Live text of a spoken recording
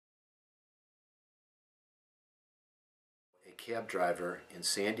cab driver in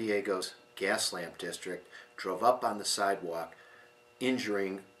San Diego's gas lamp district drove up on the sidewalk,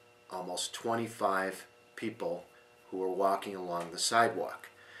 injuring almost 25 people who were walking along the sidewalk.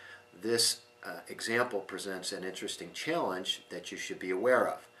 This example presents an interesting challenge that you should be aware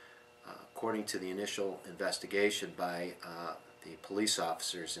of. According to the initial investigation by the police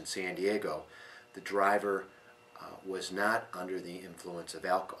officers in San Diego, the driver was not under the influence of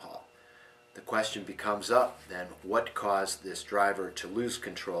alcohol. The question becomes up then, what caused this driver to lose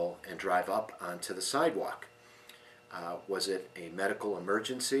control and drive up onto the sidewalk? Was it a medical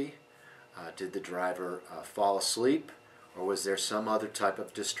emergency? Did the driver fall asleep? Or was there some other type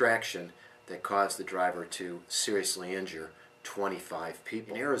of distraction that caused the driver to seriously injure 25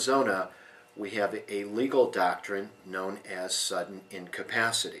 people? In Arizona, we have a legal doctrine known as sudden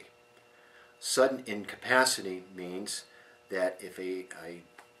incapacity. Sudden incapacity means that if a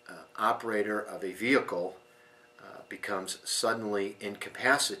operator of a vehicle becomes suddenly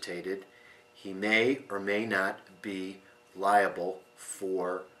incapacitated, he may or may not be liable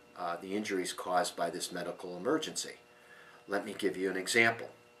for the injuries caused by this medical emergency. Let me give you an example.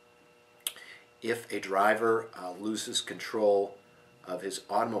 If a driver loses control of his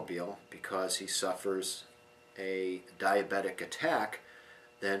automobile because he suffers a diabetic attack,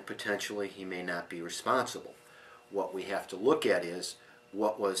 then potentially he may not be responsible. What we have to look at is,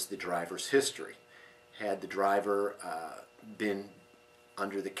 what was the driver's history? Had the driver been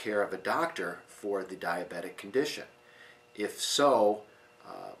under the care of a doctor for the diabetic condition? If so,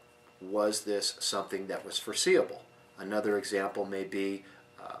 was this something that was foreseeable? Another example may be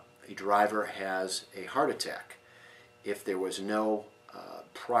a driver has a heart attack. If there was no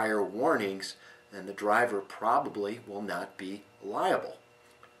prior warnings, then the driver probably will not be liable.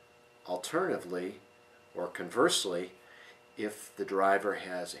 Alternatively, or conversely, if the driver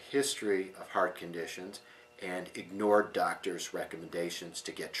has a history of heart conditions and ignored doctors' recommendations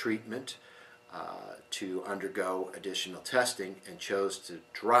to get treatment, to undergo additional testing, and chose to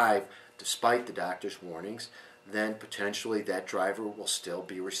drive despite the doctor's warnings, then potentially that driver will still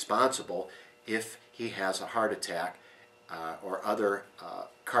be responsible if he has a heart attack or other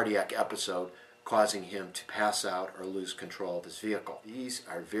cardiac episode causing him to pass out or lose control of his vehicle. These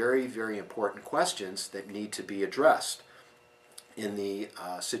are very, very important questions that need to be addressed. In the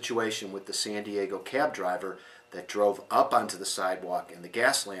situation with the San Diego cab driver that drove up onto the sidewalk in the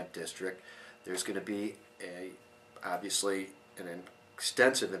gas lamp district, there's going to be obviously an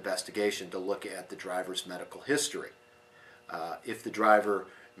extensive investigation to look at the driver's medical history. If the driver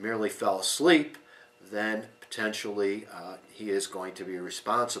merely fell asleep, then potentially he is going to be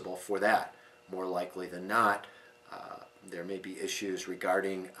responsible for that. More likely than not, there may be issues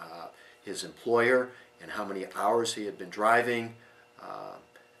regarding his employer and how many hours he had been driving.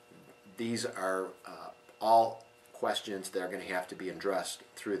 These are all questions that are going to have to be addressed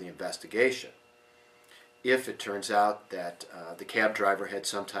through the investigation. If it turns out that the cab driver had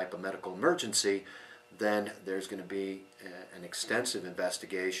some type of medical emergency, then there's going to be an extensive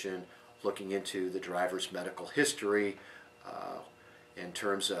investigation looking into the driver's medical history in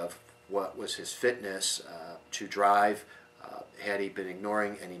terms of what was his fitness to drive, had he been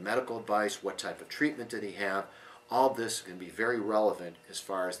ignoring any medical advice, what type of treatment did he have. All this is going to be very relevant as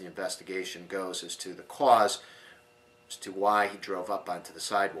far as the investigation goes as to the cause, as to why he drove up onto the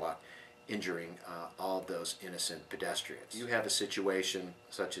sidewalk, injuring all of those innocent pedestrians. If you have a situation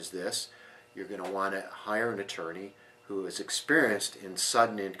such as this, you're going to want to hire an attorney who is experienced in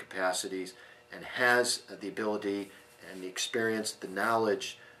sudden incapacities and has the ability and the experience, the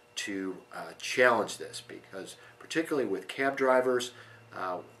knowledge to challenge this, because particularly with cab drivers,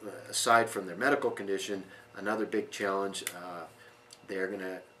 aside from their medical condition, another big challenge,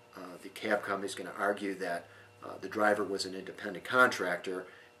 the cab company is going to argue that the driver was an independent contractor,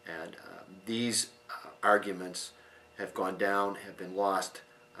 and these arguments have gone down, have been lost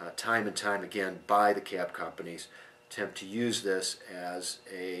time and time again by the cab companies, attempt to use this as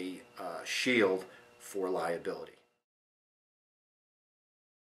a shield for liability.